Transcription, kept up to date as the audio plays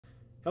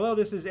Hello,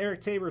 this is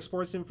Eric Tabor,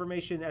 sports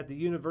information at the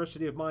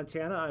University of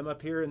Montana. I'm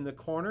up here in the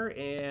corner,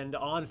 and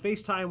on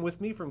FaceTime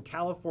with me from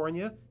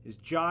California is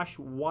Josh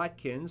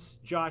Watkins.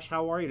 Josh,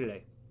 how are you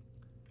today?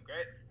 I'm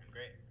great. I'm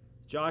great.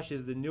 Josh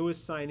is the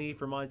newest signee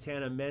for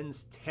Montana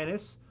men's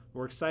tennis.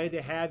 We're excited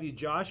to have you,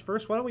 Josh.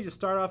 First, why don't we just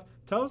start off?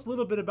 Tell us a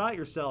little bit about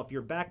yourself,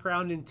 your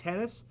background in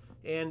tennis,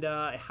 and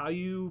how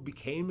you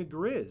became a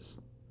Griz.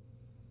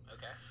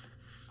 Okay.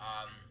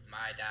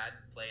 My dad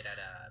played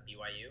at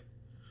BYU.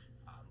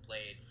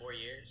 Played 4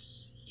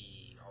 years.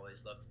 He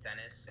always loved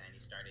tennis, and he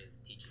started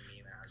teaching me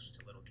when I was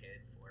just a little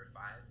kid, 4 or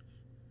 5.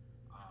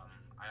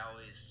 I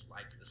always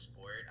liked the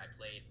sport. I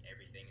played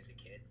everything as a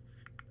kid,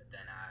 but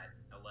then at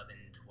 11,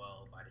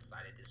 12, I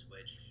decided to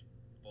switch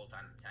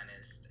full-time to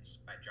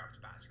tennis. I dropped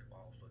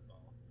basketball,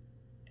 football,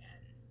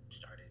 and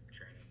started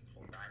training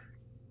full-time.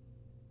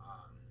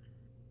 Um,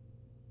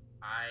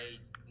 I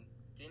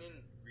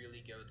didn't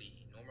really go the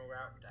normal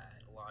route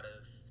that a lot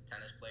of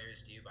tennis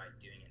players do by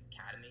doing an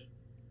academy.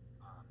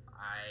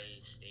 I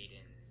stayed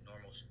in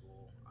normal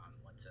school,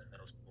 went to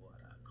middle school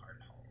at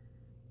Carden Hall.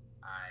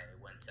 I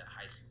went to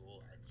high school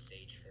at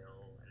Sage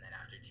Hill, and then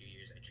after 2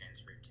 years, I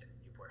transferred to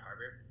Newport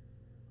Harbor.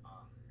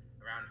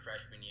 Around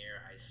freshman year,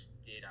 I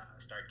did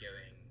start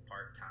going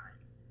part-time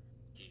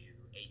to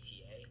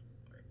ATA,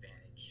 or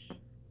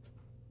Advantage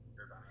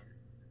Irvine.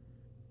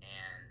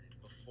 And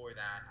before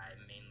that, I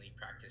mainly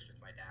practiced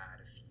with my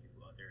dad, a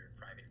few other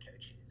private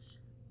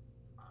coaches,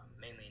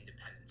 mainly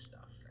independent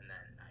stuff, and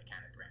then I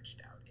kind of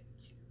branched out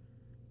into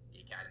the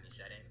academy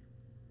setting.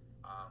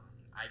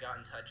 I got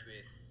in touch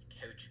with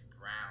Coach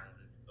Brown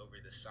over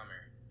the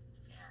summer,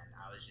 and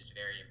I was just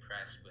very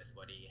impressed with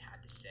what he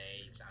had to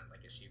say. He sounded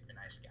like a super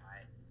nice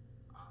guy.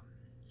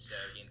 So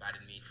he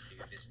invited me to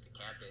visit the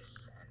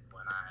campus, and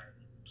when I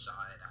saw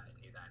it, I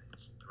knew that it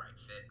was the right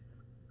fit.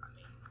 I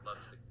mean,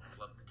 loved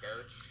the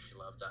coach,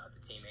 loved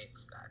the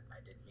teammates that I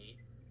did meet.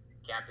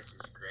 Campus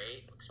is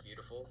great, looks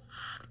beautiful.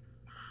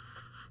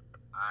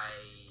 I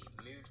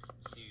moved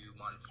to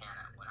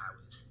Montana when I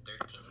was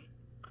 13,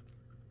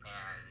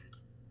 and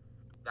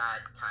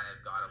that kind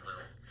of got a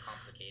little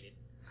complicated.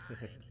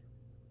 I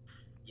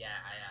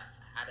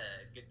had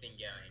a good thing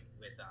going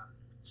with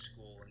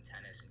school and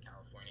tennis in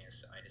California,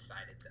 so I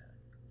decided to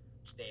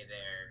stay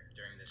there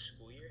during the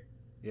school year.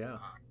 Yeah.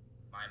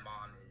 My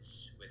mom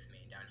is with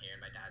me down here,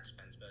 and my dad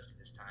spends most of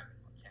his time in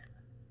Montana.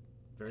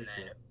 Very And then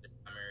cool. over the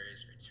summers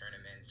for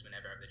tournaments,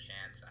 whenever I have the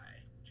chance, I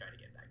try to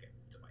get back up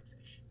to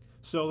Whitefish.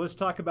 So let's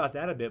talk about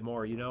that a bit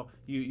more.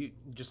 You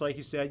just like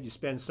you said, you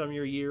spend some of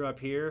your year up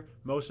here,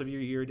 most of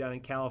your year down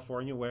in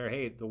California, where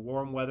hey, the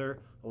warm weather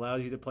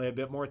allows you to play a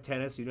bit more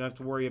tennis. You don't have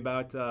to worry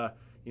about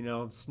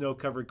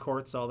snow-covered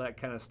courts, all that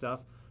kind of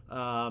stuff.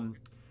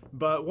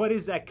 But what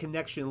is that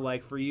connection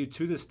like for you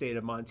to the state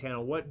of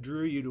Montana? What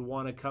drew you to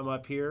want to come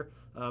up here?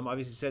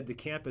 Obviously, you said the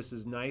campus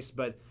is nice,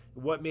 but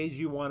what made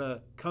you want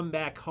to come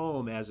back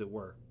home, as it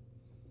were?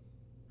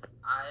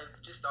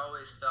 I've just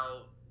always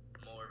felt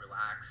more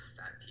relaxed,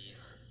 at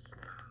peace,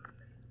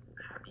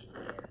 and happy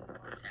in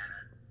Montana.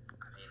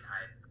 I mean,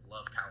 I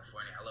love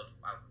California. I love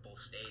both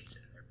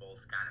states, and they're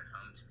both kind of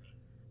home to me.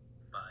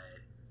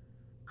 But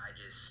I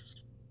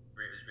just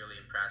was really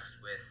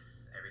impressed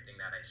with everything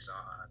that I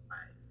saw.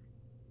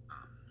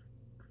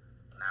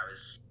 When I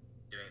was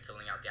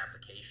filling out the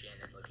application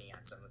and looking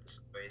at some of the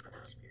stories and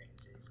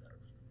experiences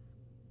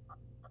of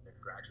other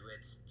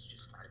graduates, it's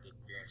just kind of the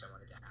experience I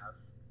wanted to have.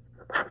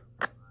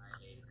 I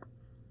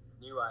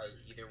knew I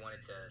either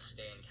wanted to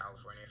stay in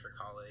California for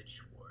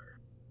college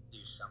or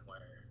do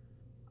somewhere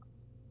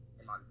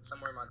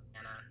somewhere in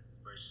Montana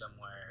or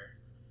somewhere,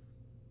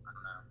 I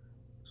don't know.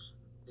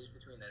 There's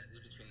between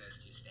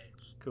those two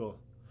states. Cool.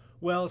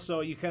 Well, so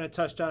you kind of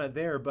touched on it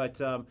there,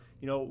 but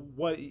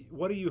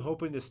what are you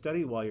hoping to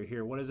study while you're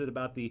here? What is it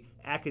about the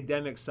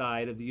academic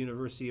side of the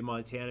University of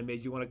Montana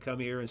made you want to come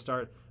here and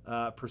start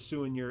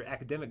pursuing your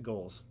academic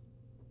goals?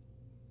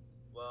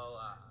 Well,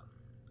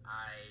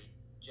 I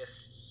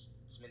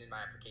just submitted my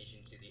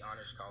application to the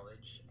Honors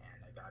College,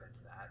 and I got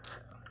into that,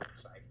 so I'm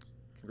psyched.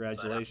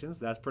 Congratulations.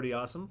 That's pretty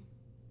awesome.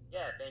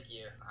 Yeah, thank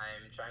you.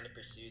 I'm trying to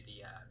pursue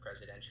the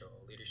Presidential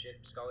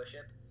Leadership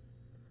Scholarship.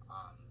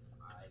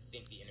 I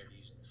think the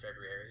interview's in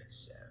February,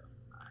 so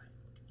I'm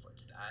looking forward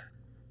to that.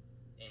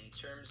 In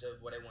terms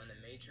of what I want to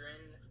major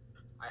in,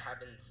 I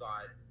haven't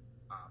thought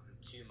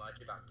too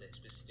much about the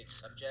specific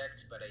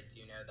subject, but I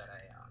do know that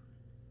I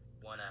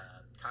want to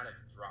kind of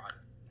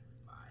broaden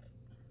my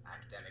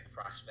academic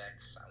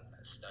prospects. I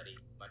want to study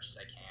as much as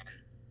I can.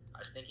 I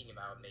was thinking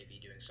about maybe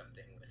doing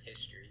something with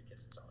history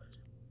because it's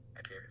always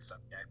my favorite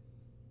subject.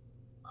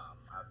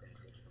 I've been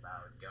thinking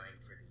about going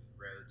for the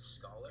Rhodes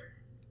Scholar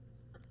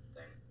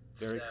thing.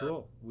 Very So,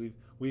 cool.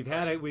 We've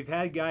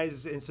had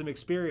guys in some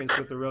experience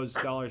with the Rhodes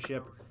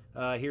Scholarship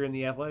here in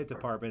the athletic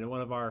department, and one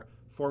of our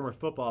former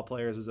football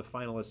players was a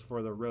finalist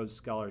for the Rhodes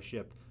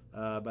Scholarship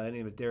by the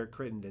name of Derek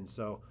Crittenden.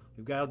 So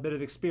we've got a bit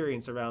of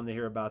experience around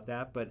here about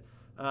that. But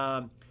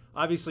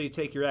obviously, you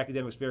take your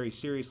academics very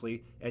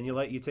seriously, and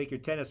you take your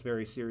tennis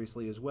very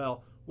seriously as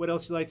well. what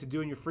else you like to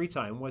do in your free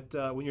time? What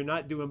when you're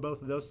not doing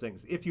both of those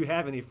things, if you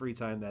have any free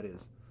time, that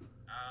is.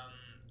 Um,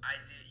 I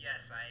do.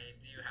 Yes, I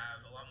do have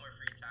a lot more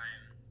free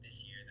time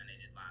this year than I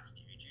did last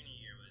year. Junior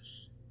year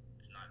was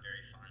not very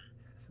fun.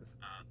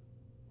 Um,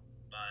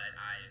 but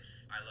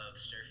I love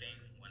surfing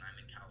when I'm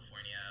in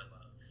California. I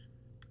love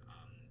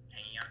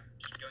hanging out,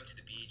 going to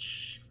the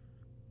beach,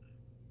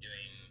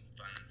 doing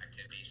fun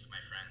activities with my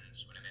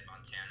friends when I'm in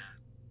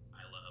Montana.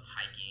 I love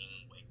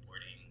hiking,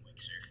 wakeboarding, wake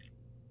surfing.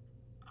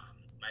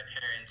 My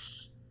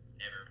parents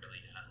never really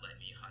let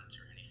me hunt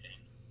or anything,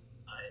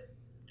 but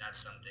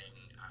that's something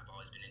I've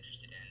always been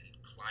interested in.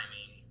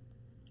 Climbing.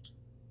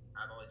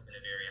 I've always been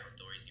a very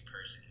outdoorsy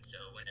person, so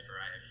whenever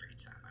I have free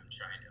time, I'm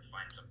trying to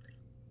find something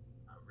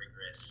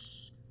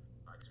rigorous,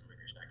 like some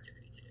rigorous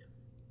activity to do.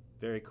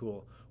 Very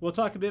cool. We'll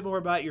talk a bit more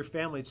about your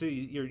family too.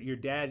 Your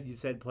dad, you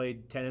said,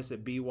 played tennis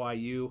at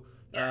BYU.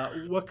 Yeah.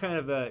 What kind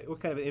of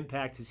an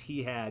impact has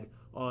he had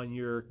on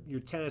your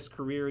tennis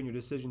career and your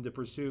decision to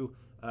pursue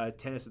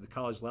tennis at the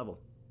college level?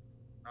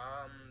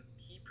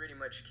 He pretty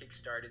much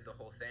kickstarted the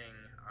whole thing.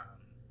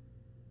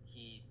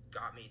 He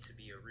got me to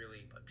be a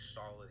really like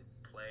solid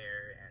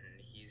player,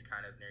 and he's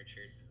kind of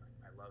nurtured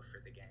my love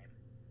for the game.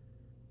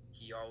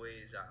 He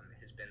always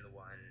has been the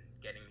one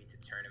getting me to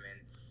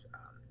tournaments,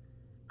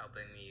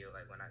 helping me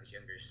like when I was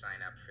younger sign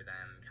up for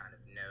them, kind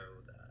of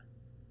know the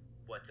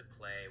what to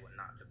play, what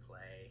not to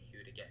play,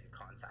 who to get in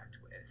contact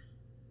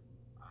with.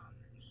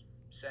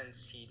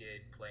 Since he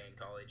did play in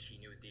college, he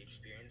knew what the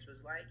experience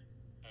was like,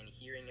 and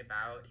hearing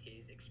about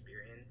his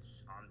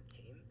experience on the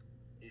team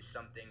is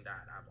something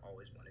that I've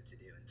always wanted to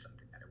do and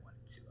something that I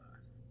wanted to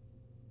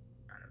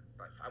kind of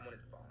like I wanted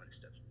to follow in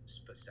his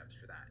footsteps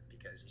for that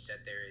because you said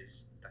there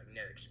is like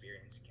no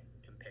experience can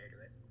compare to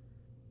it,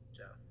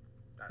 so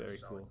that's Very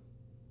solid.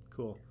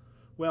 cool. Cool.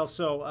 Well,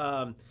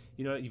 so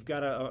you've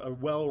got a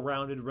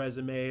well-rounded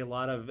resume, a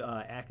lot of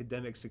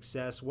academic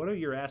success. What are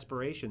your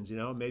aspirations?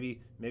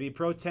 Maybe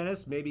pro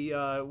tennis. Maybe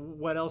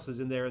what else is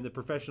in there in the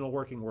professional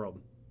working world?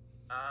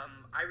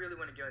 I really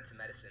want to go into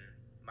medicine.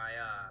 My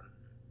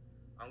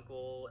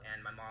uncle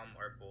and my mom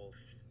are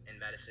both in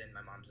medicine.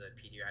 My mom's a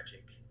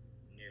pediatric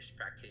nurse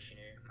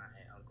practitioner.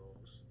 My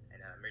uncle's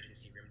an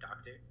emergency room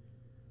doctor.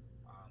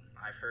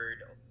 I've heard,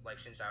 like,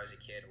 since I was a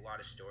kid, a lot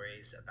of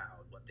stories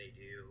about what they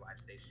do,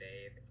 lives they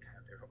save, and kind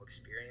of their whole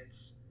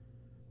experience.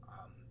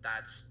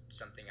 That's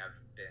something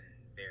I've been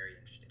very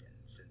interested in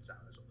since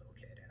I was a little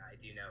kid, and I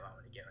do know I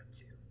want to go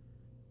into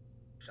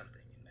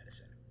something in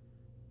medicine.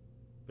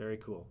 Very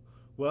cool.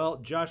 Well,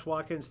 Josh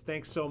Watkins,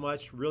 thanks so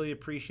much. Really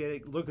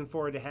appreciate it. Looking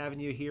forward to having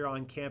you here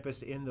on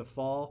campus in the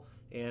fall.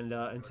 And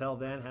until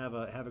then, have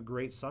a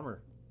great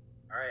summer.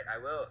 All right, I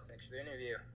will. Thanks for the interview.